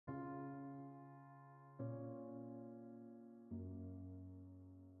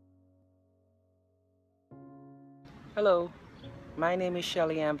Hello, my name is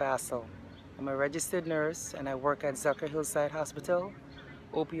Shellyann Vassel. I'm a registered nurse and I work at Zucker Hillside Hospital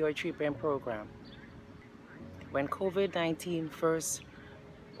Opioid Treatment Program. When COVID-19 first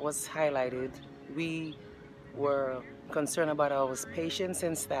was highlighted, we were concerned about our patients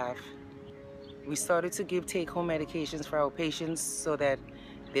and staff. We started to give take-home medications for our patients so that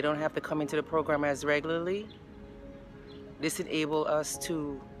they don't have to come into the program as regularly. This enabled us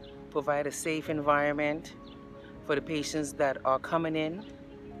to provide a safe environment for the patients that are coming in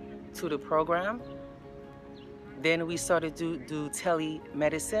to the program. Then we started to do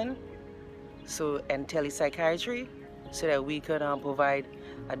telemedicine and telepsychiatry so that we could provide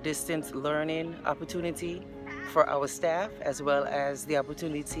a distance learning opportunity for our staff, as well as the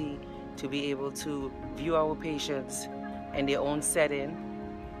opportunity to be able to view our patients in their own setting,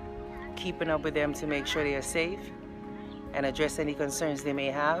 keeping up with them to make sure they are safe and address any concerns they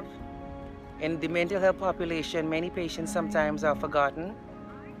may have. In the mental health population, many patients sometimes are forgotten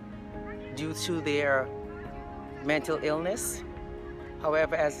due to their mental illness.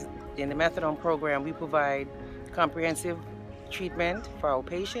 However, as in the methadone program, we provide comprehensive treatment for our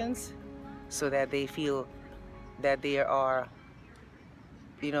patients so that they feel that they are,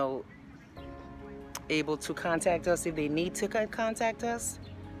 able to contact us if they need to contact us.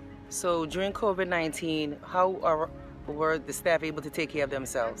 So during COVID-19, how were the staff able to take care of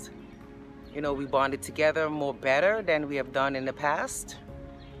themselves? We bonded together better than we have done in the past.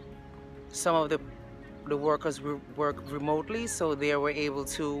 Some of the workers work remotely, so they were able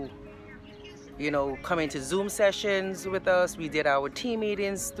to, come into Zoom sessions with us. We did our team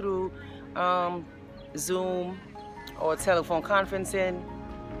meetings through Zoom or telephone conferencing.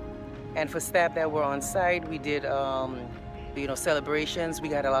 And for staff that were on site, we did, celebrations. We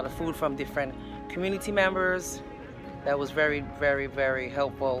got a lot of food from different community members. That was very, very, very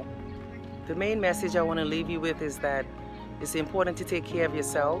helpful. The main message I want to leave you with is that it's important to take care of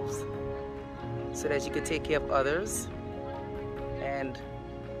yourselves so that you can take care of others, and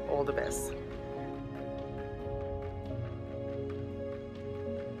all the best.